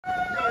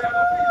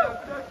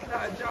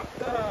Drop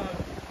down.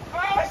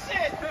 Oh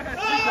shit!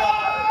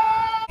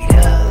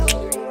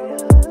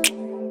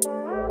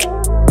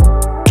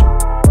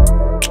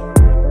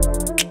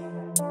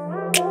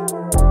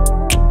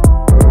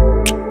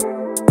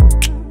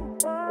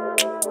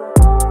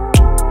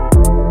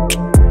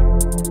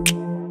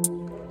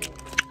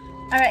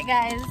 Alright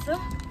guys,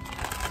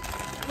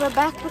 we're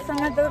back with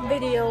another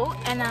video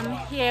and I'm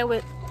here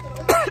with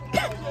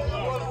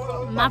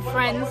my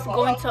friends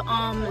going to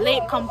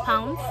Lake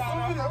Compounce.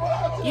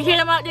 You hear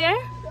them out there?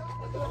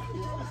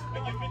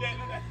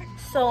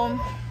 So,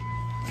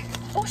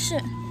 oh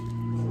shit,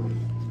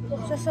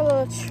 just a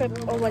little trip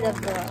or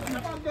whatever.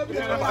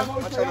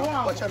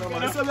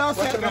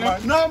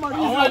 No man, I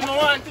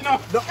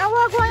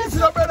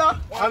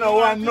don't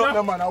want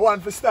nothing, man. I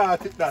want to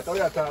start it. That. What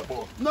you talking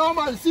about? No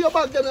man, see your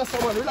back there, man.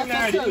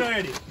 Relax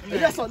yourself.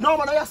 Yes, sir. No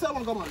man, I just say,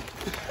 come on.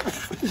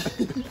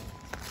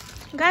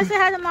 Guys, say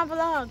hi to my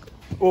vlog.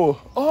 Oh,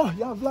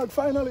 you have vlog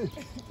finally.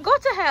 Go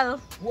to hell.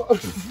 What?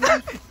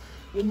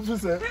 Yo,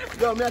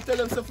 me I tell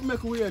them stuff to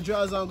make weird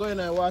draws and go in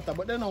the water,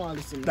 but they don't want to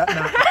listen. That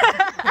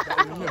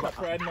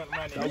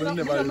will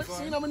never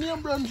see my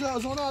name brand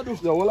draws, what I do?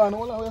 Yo, hold on,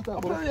 what you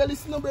talking about? Hey,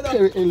 listen, brother.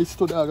 Hey,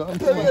 listen to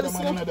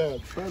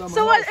that.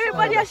 So what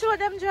everybody has show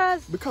them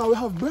draws? Because we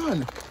have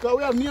brand. Because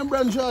we have name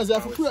brand draws. I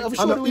have to show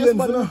them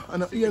everybody.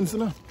 And the Ian's,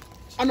 no?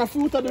 And a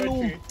fruit of the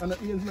loom. And the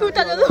Ian's. Fruit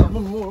of the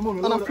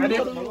loom? And a fruit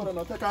of the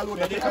loom. Take a load.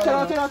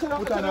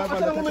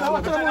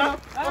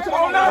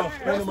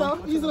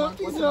 Easy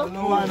now.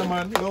 No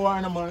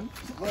wine, man.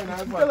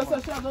 Tell us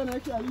a shot on the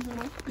car, easy,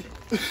 man.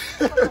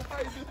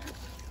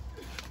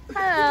 Hello.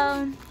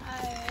 Hi.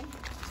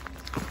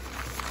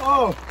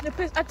 Oh. The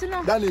place, I don't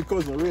know. Danny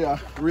cousin, Rhea,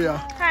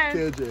 Hi.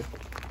 KJ.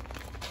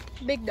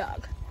 Big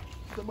dog.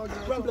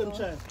 Problem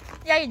child.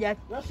 Yeah, you did.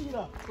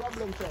 Rashida,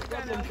 problem child.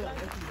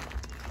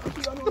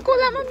 Look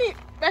at mommy.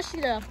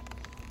 Rashida.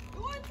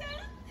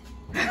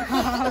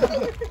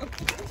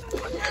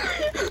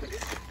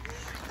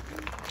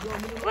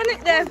 Run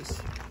it there.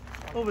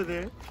 Over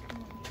there.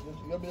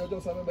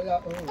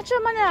 What's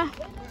your man?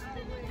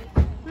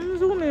 I'm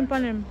zooming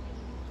on him.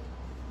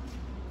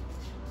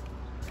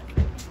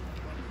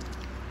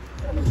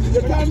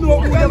 You can't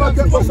know who never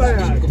get for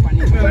science.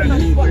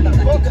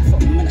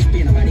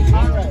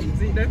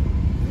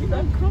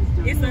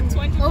 It's a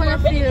 20. Oh, I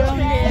feel around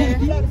there.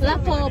 La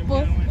Popo.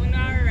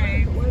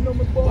 Alright.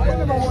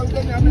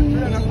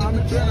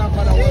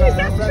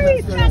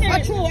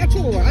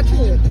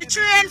 The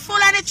train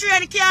full and the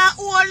train can't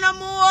hold no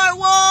more,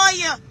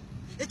 boy.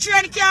 The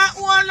train can't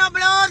hold no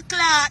blood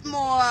clot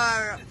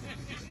more.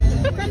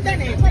 Come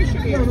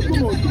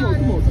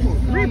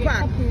on.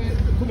 Repack.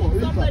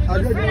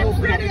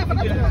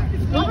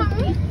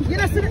 You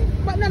know, see,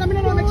 but no, I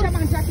don't make sure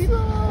man jacket.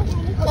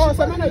 Oh,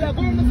 so man, you're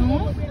going to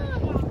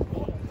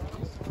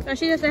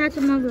Rashida said hi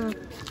to my vlog.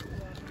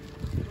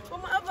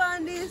 Come up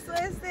on this, so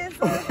I say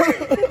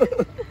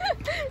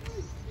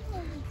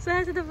Say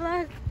hi to the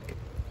vlog.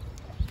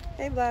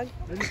 Hey, vlog.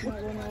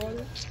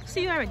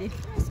 See you already.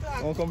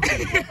 Don't come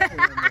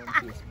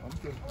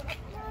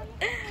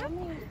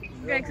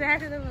Greg, say hi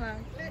to the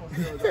vlog.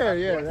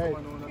 Yeah, right.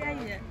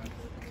 Yeah.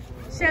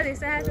 Shelly,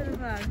 say hi to the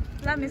vlog.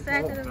 Love me, say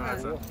hi to the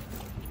vlog.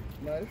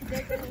 Knife? I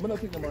don't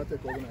think I'm going to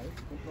take over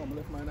knife. No, I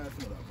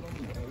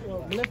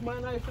left my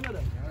knife in that.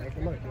 I left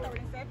my knife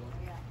in that.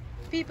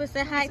 People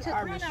say hi to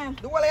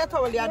The wall you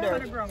towel you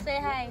there. Say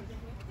hi.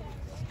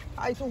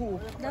 Hi to who?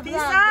 The Peace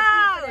vlog,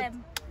 out. the people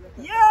them.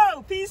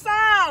 Yo, peace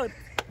out.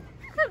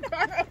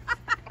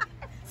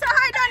 So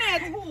hi,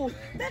 Donette. Who?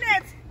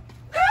 Donette.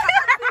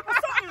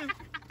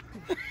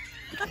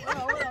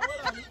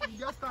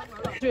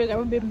 Trigger,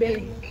 I'm being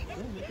belly.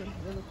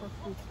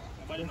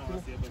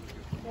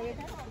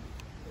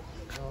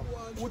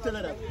 Who tell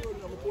her that?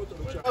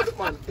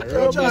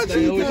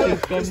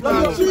 It's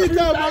not 3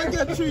 times I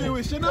get 3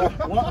 wish, you know?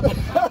 What?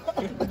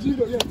 You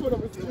told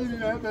him it's 3 in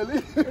your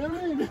belly.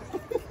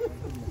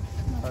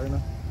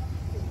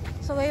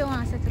 So what you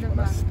want to say to the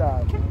vlog?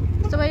 Starve.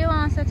 So what you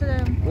want to say to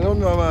them? We don't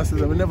know what I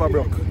say. We never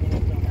broke.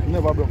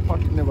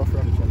 Pocket never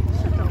fractured.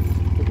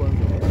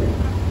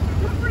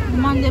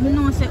 Mandem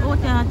know say out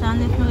here and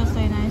left me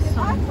so nice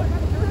song.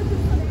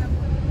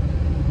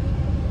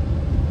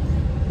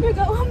 We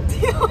got one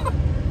deal.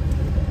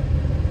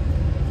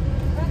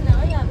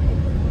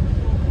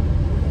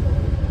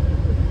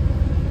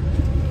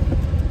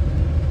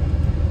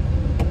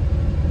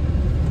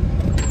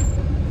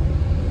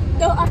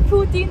 Don't add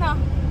fruitina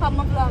for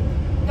my vlog.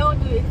 Don't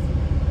do it.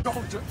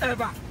 Don't you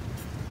ever.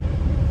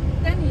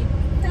 Danny,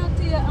 tell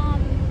to your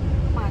man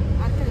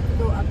and tell to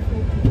don't add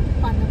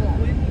fruitina on the vlog.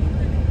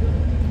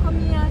 Come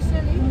here,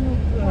 Shelly.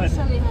 Oh,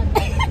 Shelly had.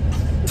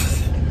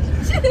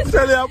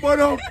 Shelly, I'm going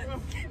to.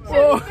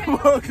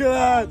 Oh,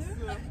 God.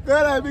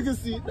 God, I make you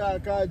see it now,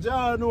 because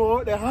John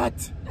know the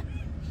hot.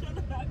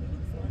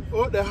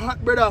 Oh, the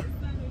hot, brother.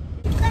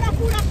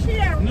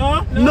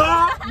 No.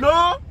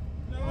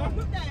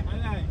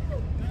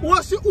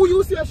 Who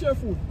you see a share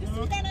food?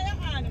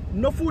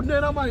 No food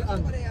in my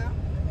hand.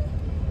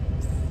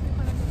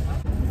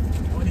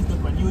 Oh, this is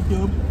on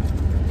YouTube.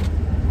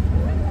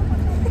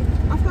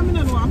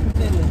 don't want to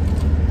tell you.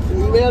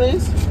 You eat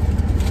mayonnaise?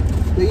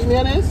 You eat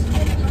mayonnaise?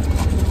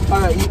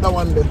 Alright, eat that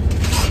one then.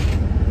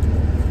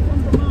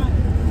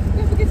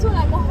 Don't forget to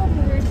like more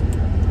hungry.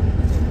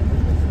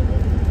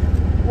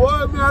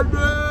 What am I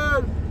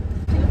doing?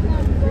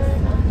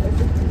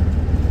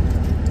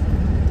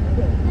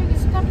 Maybe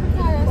stop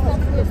recording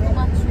stuff with the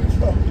battery.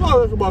 Oh,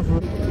 that's about it.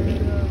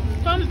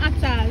 From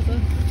Ataz.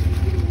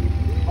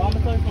 I'm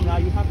coming from now,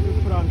 you have to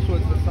put on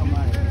shorts or something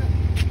like that.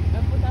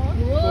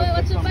 Whoa,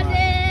 what's up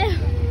there?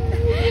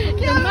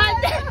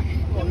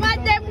 The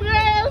Mandem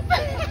girls.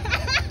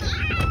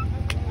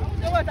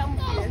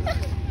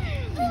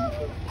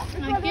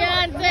 I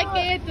can't take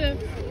it.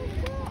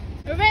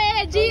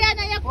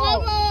 Gianna, you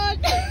come out.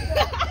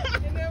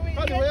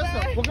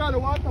 We're going to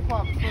water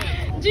park.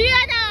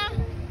 Gianna,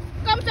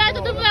 come try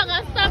to the vlog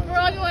and stop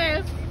wrong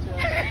ways.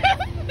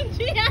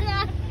 Gianna.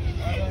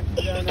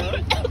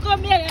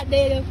 Come here,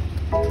 Dale.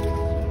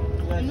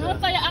 No,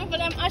 for your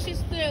uncle, I'm ashes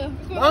still.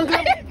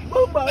 Uncle,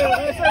 Bumba,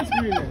 you're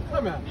sunscreen.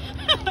 Come here.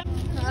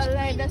 I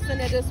like that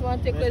son, I just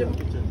want to take with him.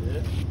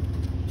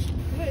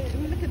 Wait,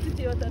 look at the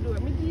tea what I do. I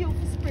give you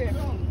spray.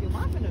 You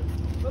want to know?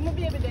 Where my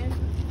baby then?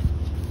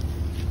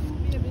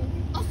 Baby.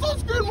 A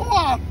sunscreen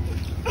more!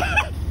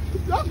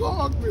 You're going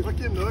hungry. Look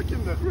in there, look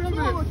in there. Really?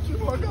 Oh,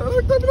 look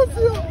at me,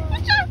 see you.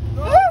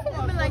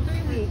 I'm like 3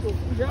 weeks.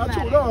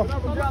 Dramatic.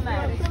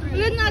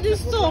 You're not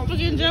just so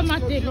fucking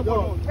dramatic.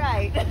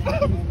 Right.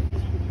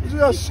 You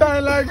just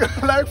shine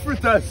like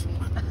fritters.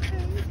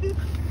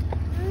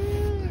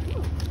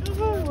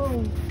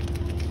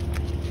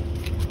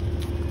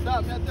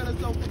 Dad, may I tell you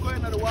something? Go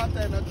into the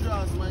water in the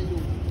dress, my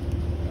you.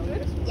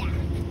 Yeah.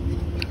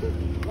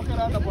 Look at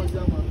that bunch,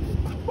 man.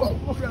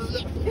 Look at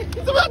that.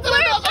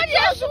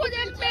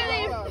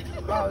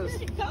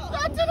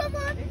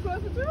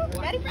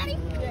 Ready?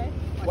 Yeah.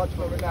 Watch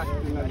for relax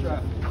in the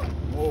dress.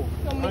 Oh.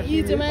 Come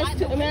eat him and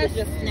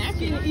just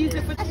snacking. Eat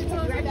it for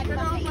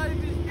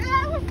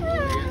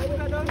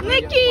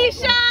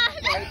Nikisha!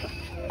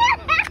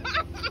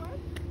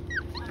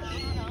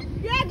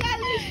 You're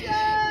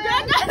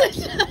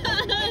delicious!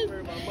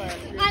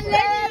 And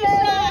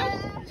Lenisha!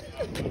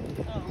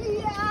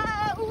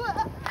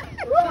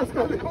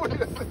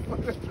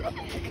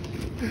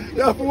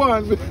 Yeah, for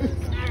one. We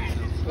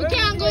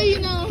can't go, you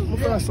know.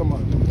 Yeah.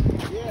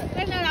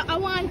 I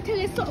want to tell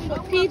you something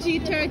about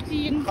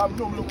PG-13. I'm not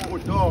looking for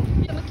dog.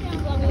 We can't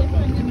go away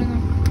from them, you know.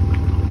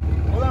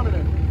 Hold on a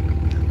minute.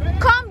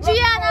 Come,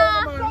 Gianna!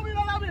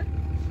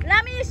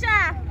 Lamisha!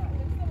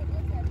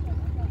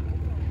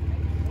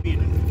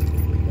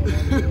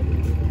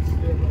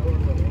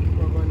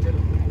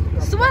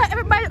 So what,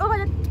 everybody over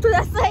to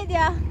the side,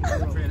 yeah?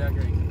 I'm afraid I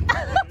agree.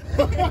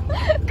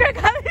 Greg,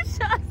 how is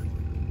shot?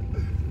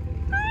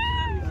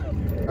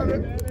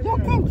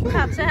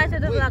 Cap, say hi to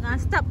the vlog and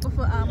stop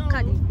before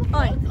Caddy.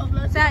 Oi,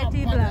 say hi to the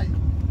vlog.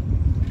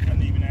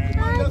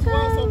 Just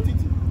want some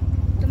titty.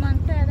 The man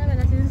tired of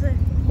that thing, say.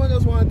 Man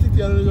just want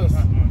titty and just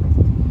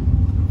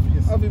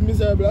have a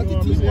miserable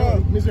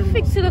titty.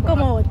 Fix it to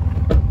come out.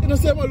 You know,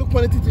 say man look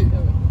for the titty.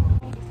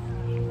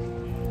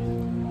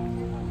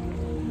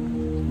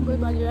 Good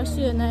body, you're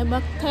seeing now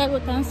back tired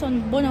with and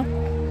son burn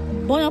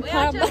up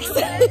her back.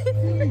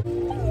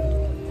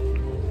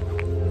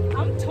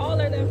 I'm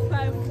taller than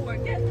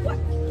 5'4". Guess what?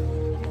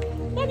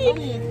 Daddy,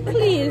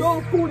 please.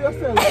 Don't fool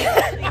yourself.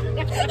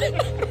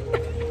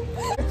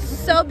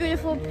 So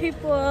beautiful,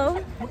 people.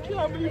 I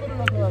can't believe it.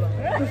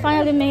 We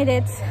finally made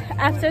it.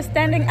 After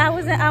standing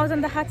hours and hours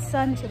in the hot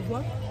sun.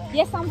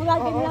 Yes, I'm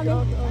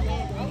vlogging.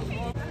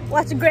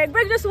 Watch Greg.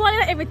 Greg just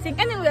wanted everything.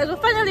 Anyways, we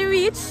finally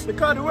reached.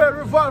 Because the way it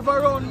revolve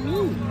around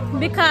me.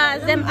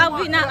 Because them have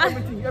we now.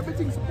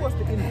 Everything's supposed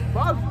to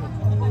involve me.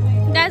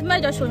 Guys, my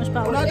just showing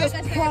power. Not just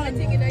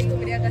everything in the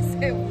over there that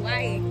say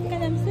why. Can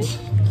them see?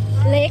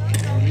 Lake.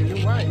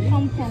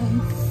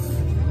 Compounce.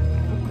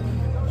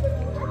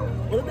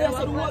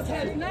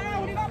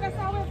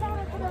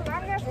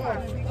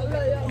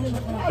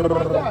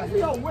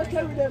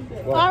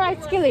 Alright,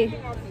 Skilly.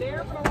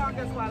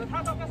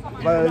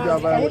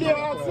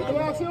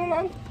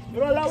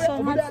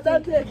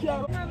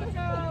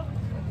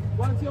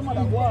 Once your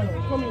mother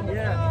come in,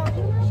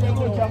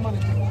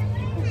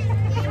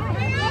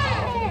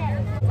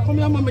 come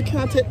here, man, I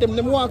can't take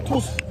them walk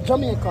to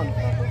Jamaican.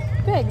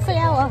 Greg, say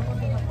our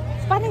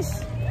Spanish.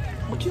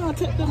 I can't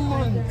take them,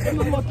 man. There's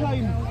no more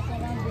time.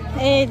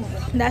 Hey,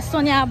 that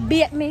Sonia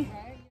beat me.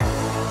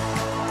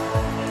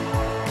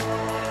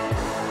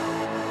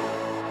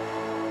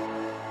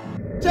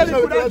 Tell you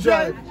would have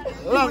drive.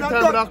 Long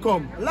time would have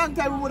come. Long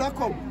time we would have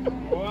come.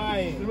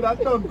 Why? We would have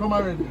done come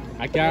already.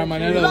 I can't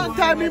man your love. Long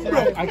time we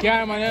broke. I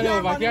can't man your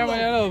love. I can't man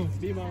your love.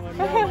 Be my man.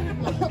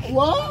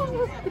 What?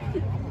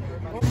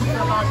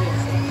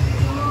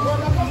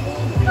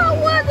 Oh,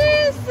 what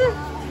is?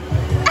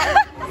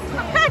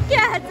 I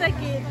can't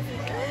take it.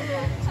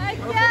 I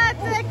can't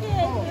take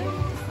it.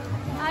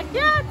 I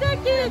can't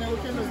take it.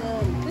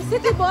 The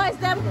city boys,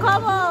 them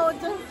come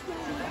out.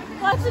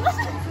 What's it?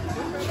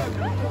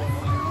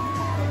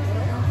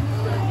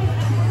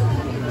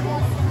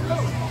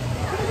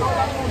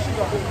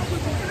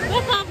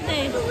 Wake up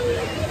there.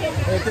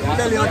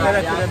 belly out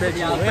there to the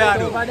belly. Where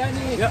do?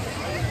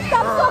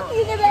 Stop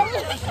sucking the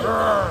belly.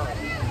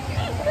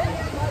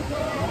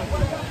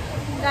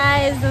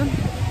 Guys,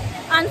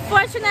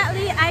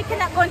 unfortunately, I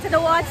cannot go into the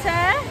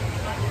water.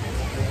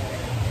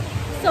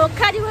 So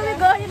Caddy will be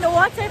going in the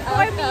water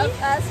for me.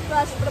 I'll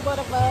splash for the both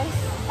of us.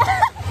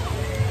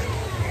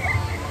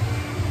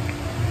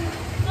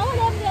 Oh,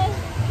 love this.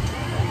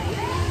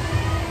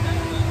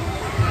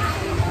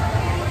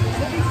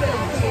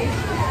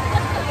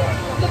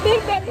 The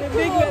big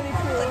belly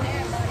crew.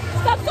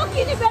 Stop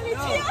sucking the belly,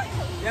 Chia.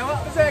 Yeah,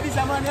 what say this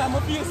man? I'm a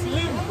feel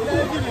slim.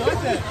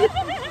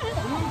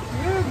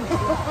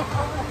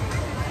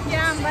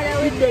 Yeah, but I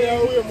would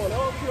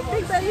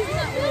big belly is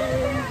not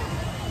really.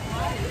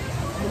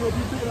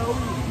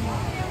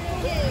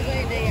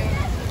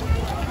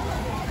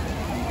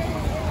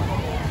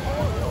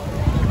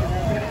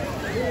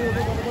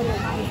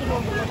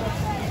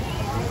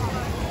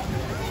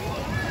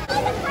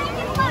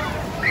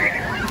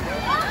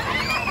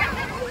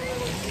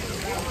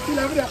 You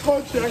have that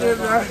culture again,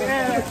 man.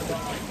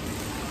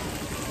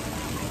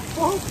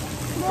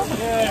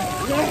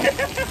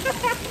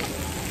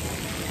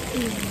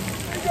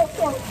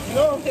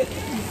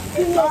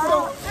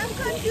 I'm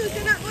confused,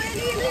 you're not going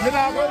in? No,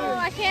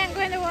 I can't go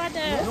in the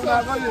water.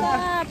 Stop. I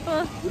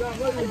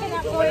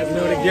cannot go in.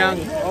 No, the gang.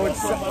 Oh,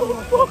 it's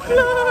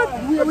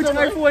which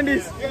iPhone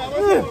this?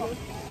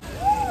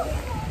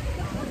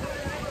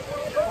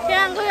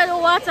 Can't go to the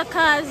water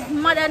cause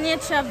Mother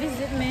Nature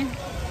visit me.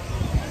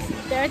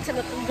 Dirty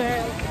little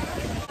girl.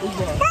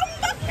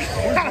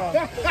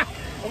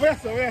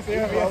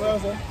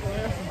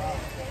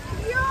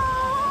 Yo!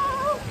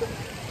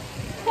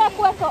 Step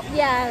wake up,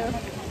 y'all.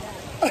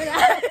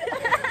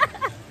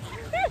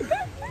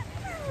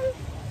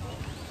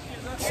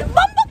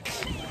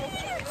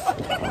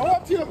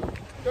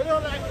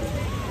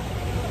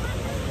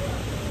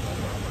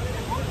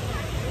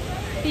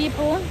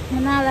 People,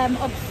 now I'm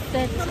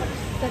upset.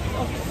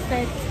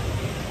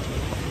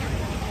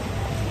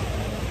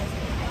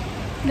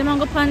 They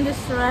want to go on this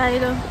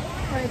ride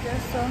right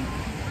there, so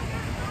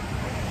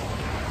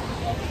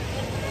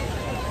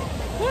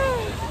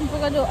I'm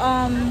gonna do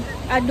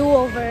a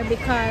do-over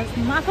because I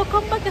have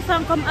come back if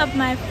I come have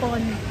my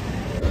fun.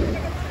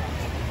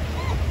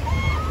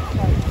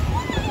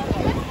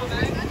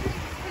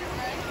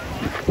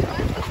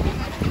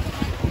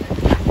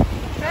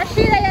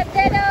 Rashida, you're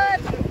dead out.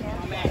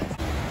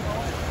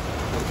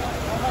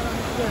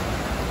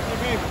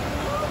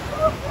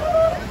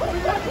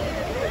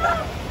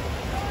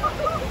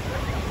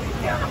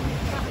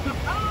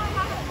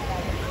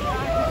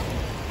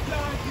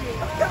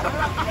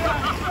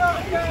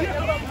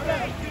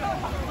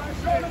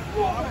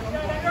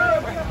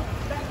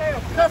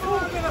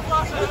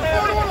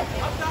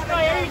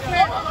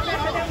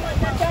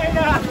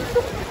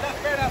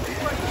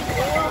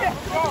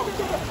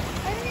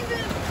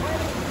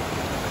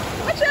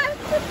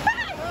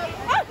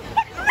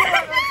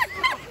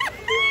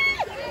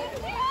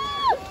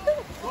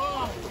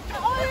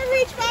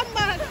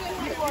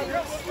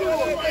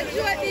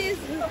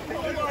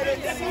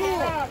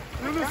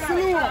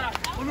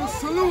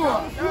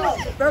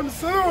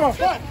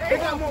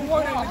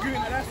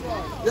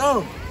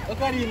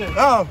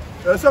 Yo,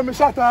 that's me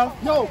shut up.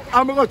 Yo,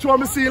 I'm gonna throw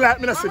me see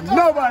like me. I said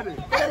nobody. Yo,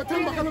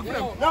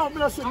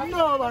 me I said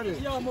nobody.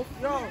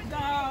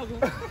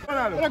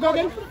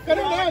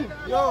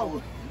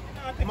 Yo,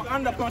 My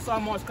underpants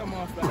almost come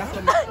off. That's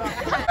the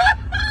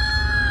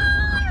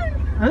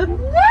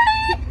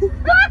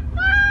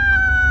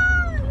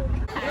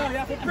you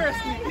have to press.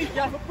 You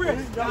have to press.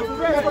 You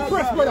have to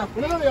press, brother.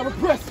 No, you have to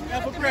press. You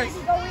have to press.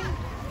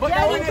 But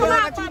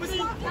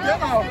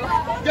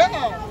Get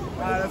out.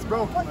 That's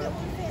broken, man.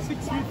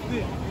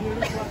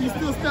 650. He's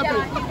still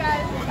stepping.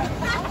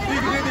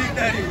 Big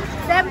daddy.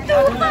 Them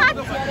too much.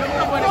 The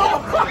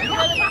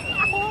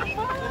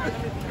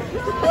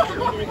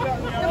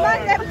man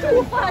them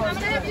too much.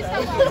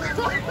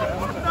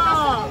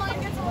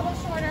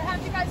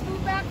 Have you guys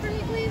move back for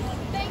me, please?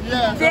 Thank you.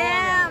 Yeah.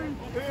 Damn.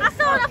 I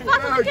saw the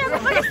fucking camera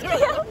for the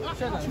scale.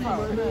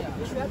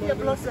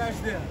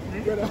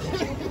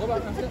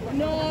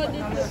 No,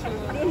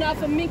 you have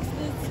to mix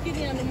the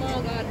skinny and the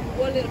marga. The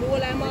whole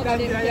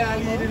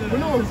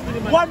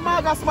marga. One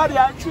marga somebody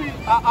and three.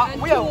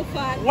 And two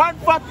fat. One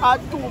fat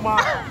and two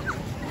marga.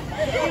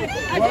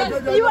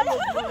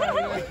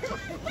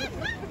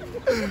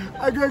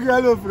 I can't get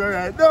enough for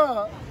that.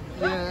 No.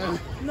 Yeah.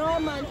 No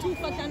man, two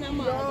fat and a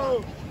marga.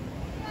 No.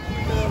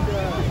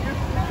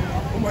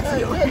 Make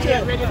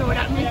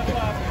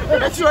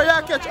sure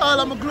you catch all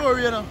of my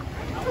glory, you know.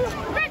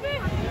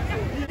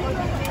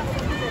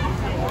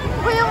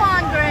 What you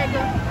want, Greg?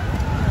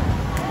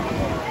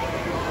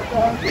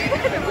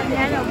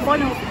 Yeah, no,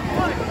 bono.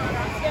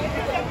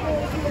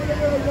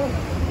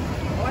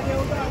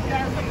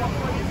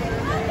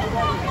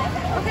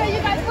 Okay,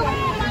 you guys go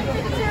ahead. I'm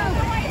going to do.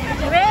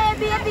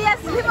 Baby, I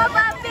swim up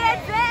my bed.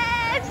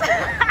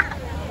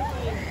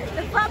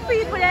 The fat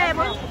people there,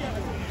 man.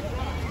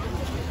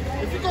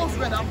 If you go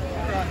for it, I'm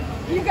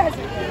You guys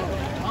trying.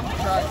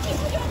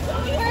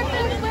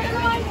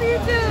 Perfect. line for you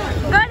too.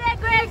 Go there,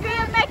 Gregory,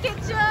 and make it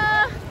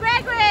sure.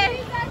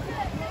 Gregory,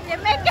 you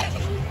make it.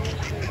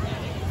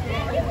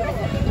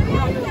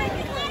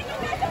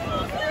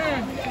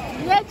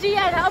 Yeah,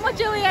 Gianna, how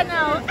much are we at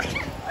now?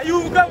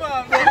 You come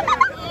on, bro.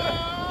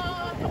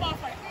 Come on,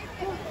 fight.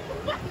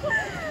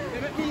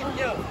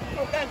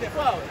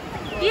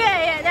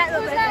 Yeah, that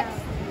looks better.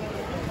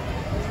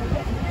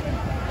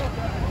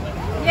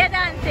 Yeah,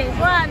 Dante,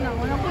 go on now.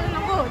 No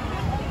good.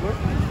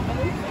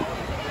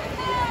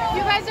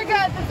 You guys are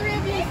good. The three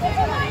of you. Stay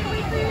in line.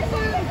 Wait for your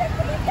turn.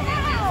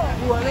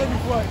 Oh, I let me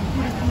fight.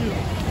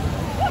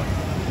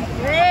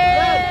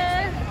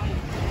 Yeah.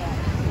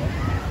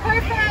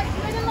 Perfect.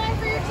 Wait in line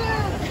for your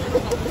turn.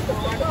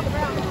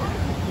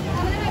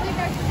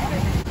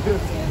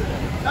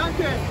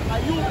 Dante,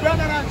 are you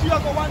Brandon and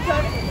Chiako one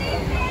time?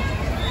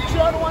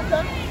 Sure, one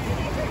time?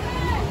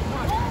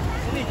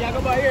 Sneak, you go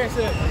by here,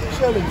 sir.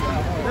 Surely.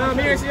 No, I'm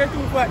here, so you're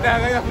too fat,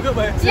 dog. I have to go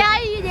by. Yeah,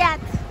 idiot.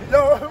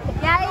 No.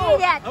 Yeah,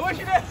 idiot. I want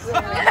you there.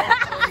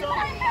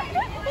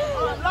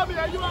 Lobby,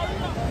 are you out?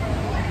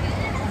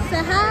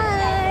 Say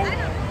hi.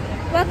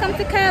 Welcome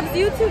to Cab's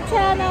YouTube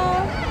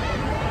channel.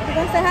 You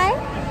gonna say hi?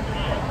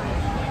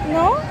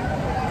 No?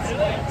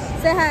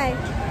 Say hi.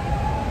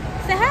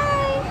 Say hi.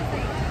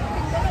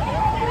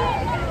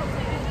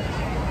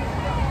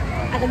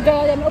 And the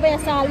girl them over here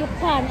saw look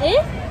pan,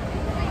 eh?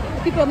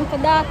 People make a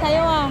data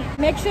you want.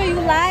 Make sure you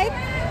like,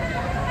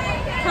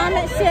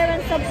 comment, share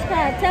and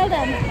subscribe. Tell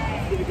them.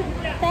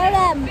 Tell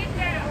them.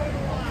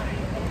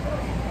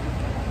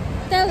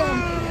 Tell them.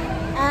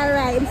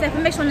 Alright, himself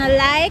make sure you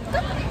like,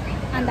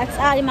 and that's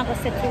all I'm gonna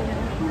say to you.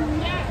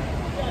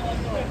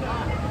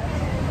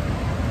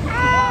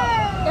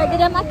 Yeah, give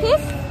them a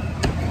kiss.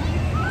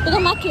 Give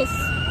them a kiss.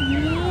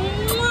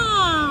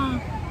 Mwah.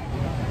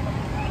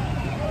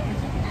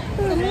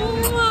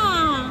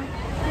 Mwah.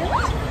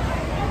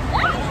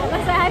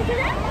 What's that hi to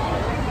them?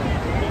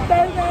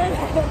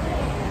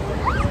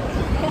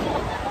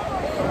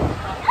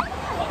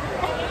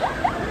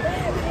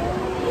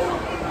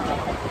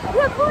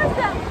 Look, who's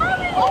that?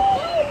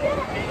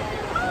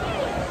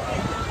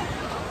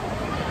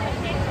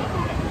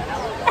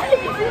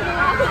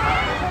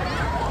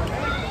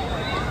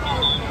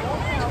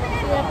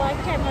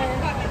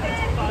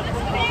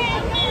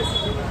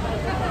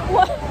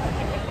 What?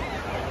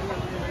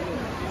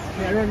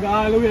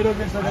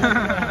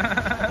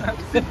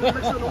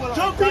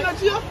 Jump in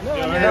at you?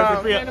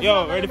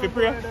 Ready for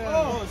prayer?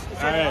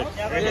 Alright.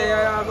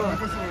 Yeah, go.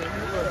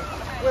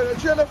 Wait, the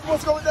trainer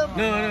supposed to go with them?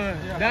 No.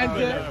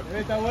 Dante,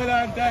 wait a hold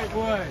on tight,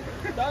 boy.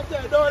 Dante,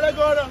 don't let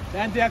go now.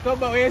 Dante, I come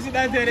back. Where you see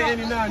Dante the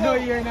enemy now? No,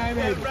 you're not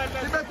made. You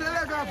better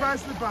let go of our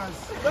slippers.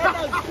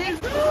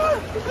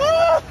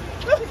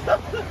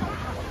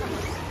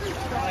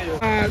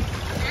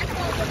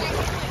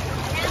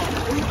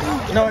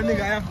 No,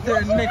 nigga, I have to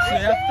turn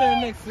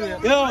next way. Yo,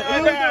 dog.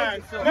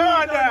 No,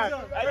 dog.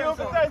 Are you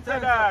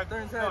upset, dog?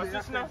 Turn side.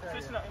 Switch now,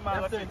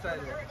 turn side.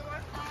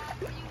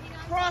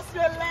 Cross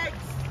your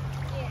legs.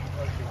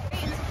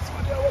 You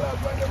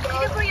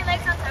can put your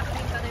legs on top of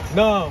each other.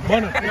 No. It's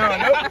better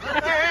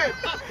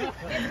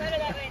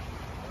that way.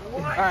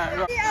 Alright,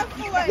 go.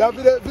 Yeah, be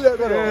there,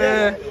 better.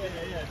 Yeah.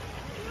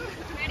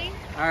 Ready?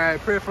 Alright,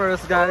 pray for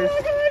us, guys.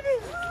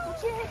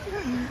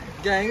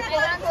 Gang.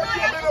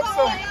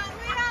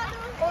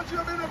 Hold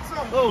your minutes,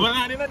 son. Oh, well, I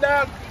didn't know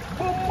that.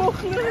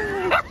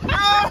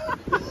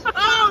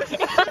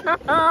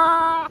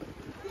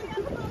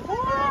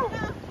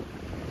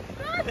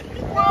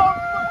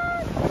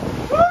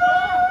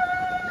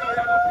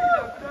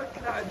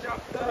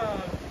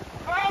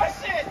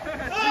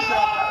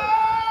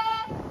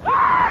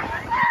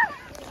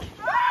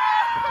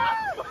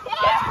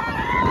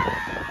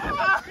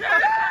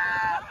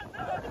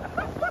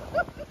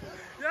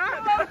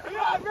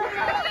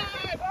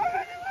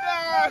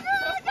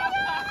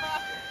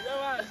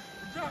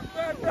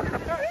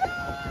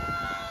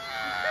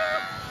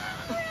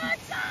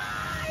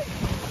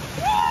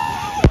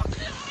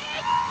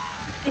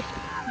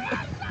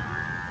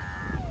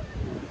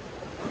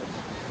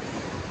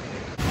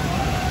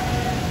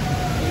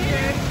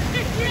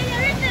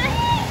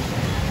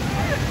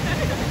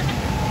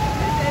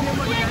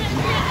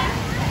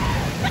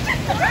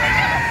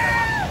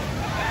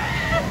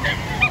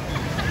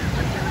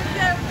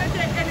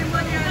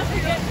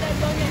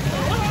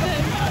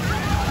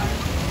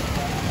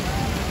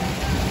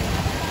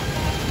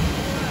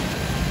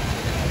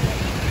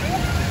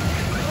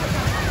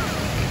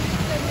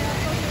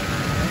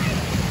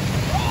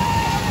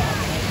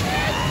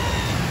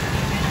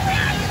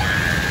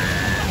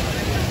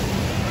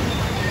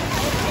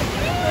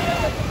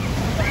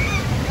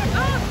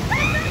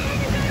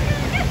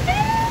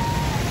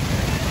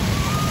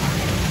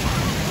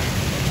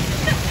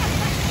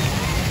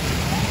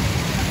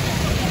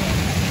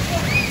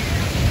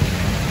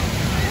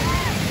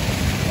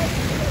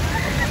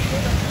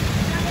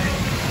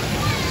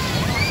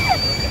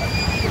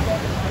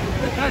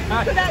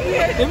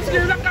 Em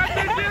scared lang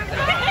kami.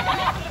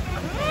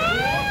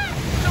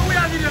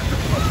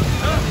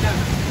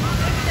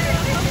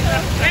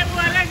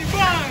 Everyone, let's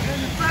go!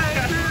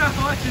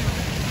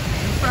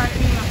 fried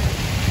tuna.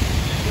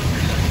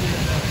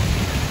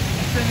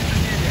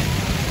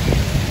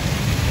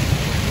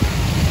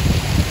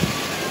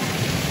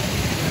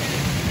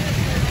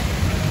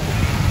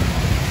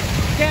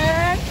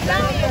 Good.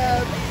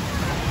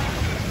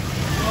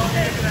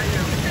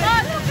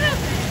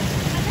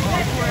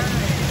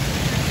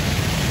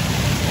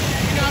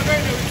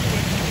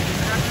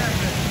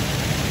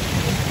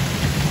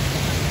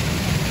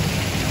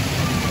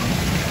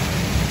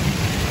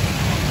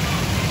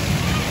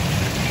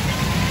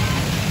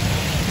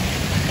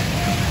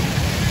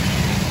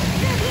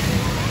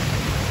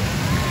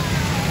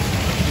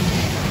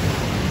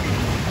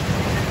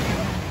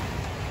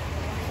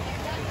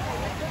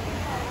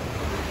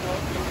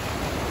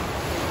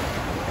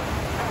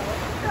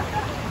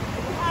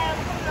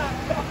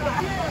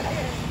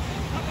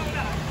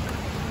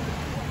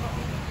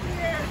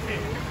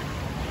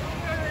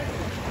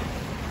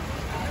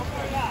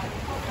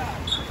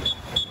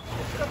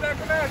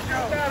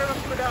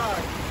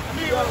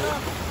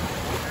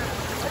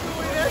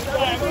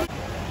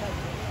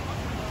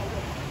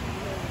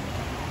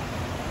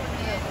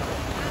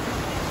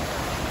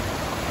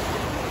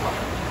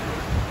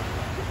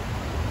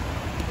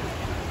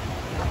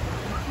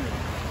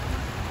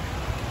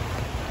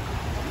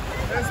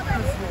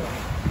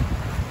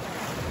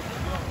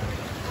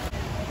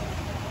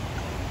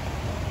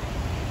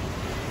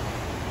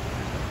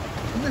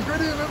 He's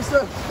redeeming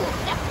himself.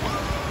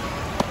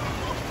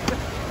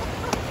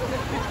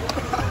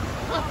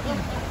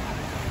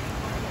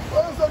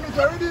 What's up, Mitch?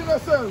 Redeem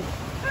yourself.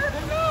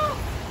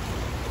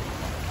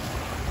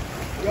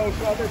 Yo,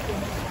 show this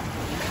one.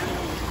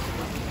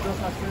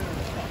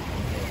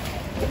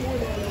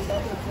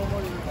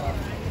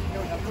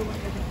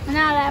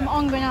 Now I'm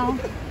hungry now.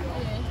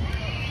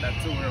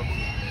 That's too rough.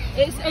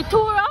 It's a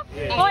tour up?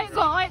 Yeah. How it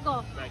go? How it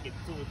go? Like it's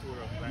too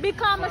rough. Like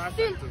Because I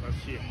see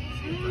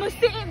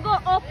it go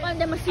up and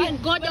then I see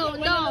it go down.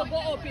 When it go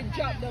up, it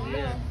drop down.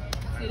 Yeah.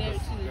 See there,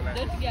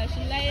 that girl, she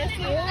lies.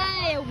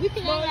 Lie,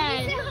 wicked But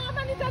lie. you see how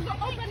many times go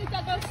up and it go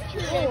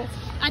straight.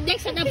 And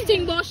next time I'm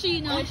thinking about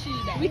she now.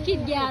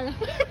 Wicked girl.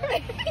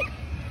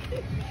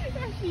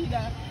 She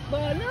that.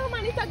 But no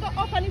man, it go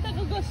up and it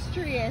go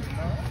straight.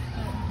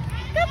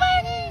 Come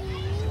on.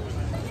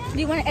 Do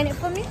you want to end it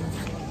for me?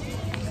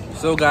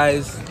 So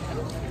guys,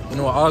 you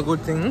know all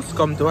good things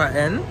come to an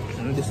end.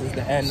 And this is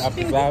the end of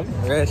the vlog.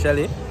 Right,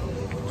 Shelly?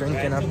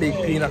 Drinking a big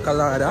pina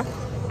colada.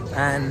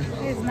 And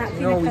It's not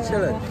you know we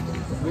chilling.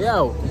 We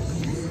out.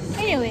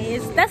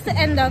 Anyways, that's the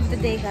end of the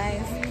day,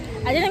 guys.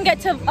 I didn't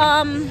get to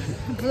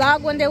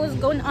vlog when they was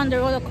going on the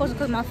roller coaster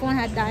because my phone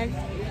had died.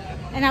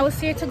 And I was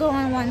scared to go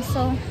on one,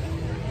 so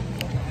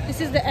this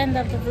is the end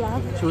of the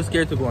vlog. She was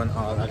scared to go on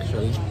all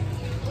actually.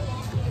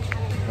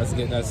 Let's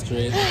get that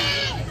straight.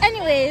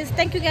 Anyways,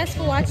 thank you guys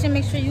for watching.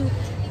 Make sure you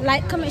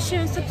like, comment,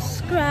 share, and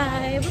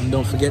subscribe. And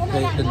don't forget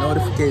the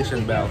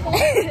notification bell.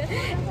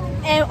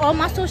 And all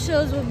my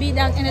socials will be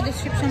down in the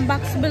description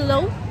box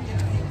below.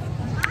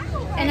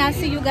 And I'll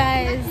see you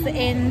guys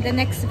in the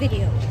next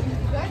video.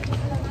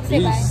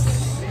 Say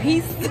bye.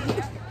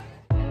 Peace.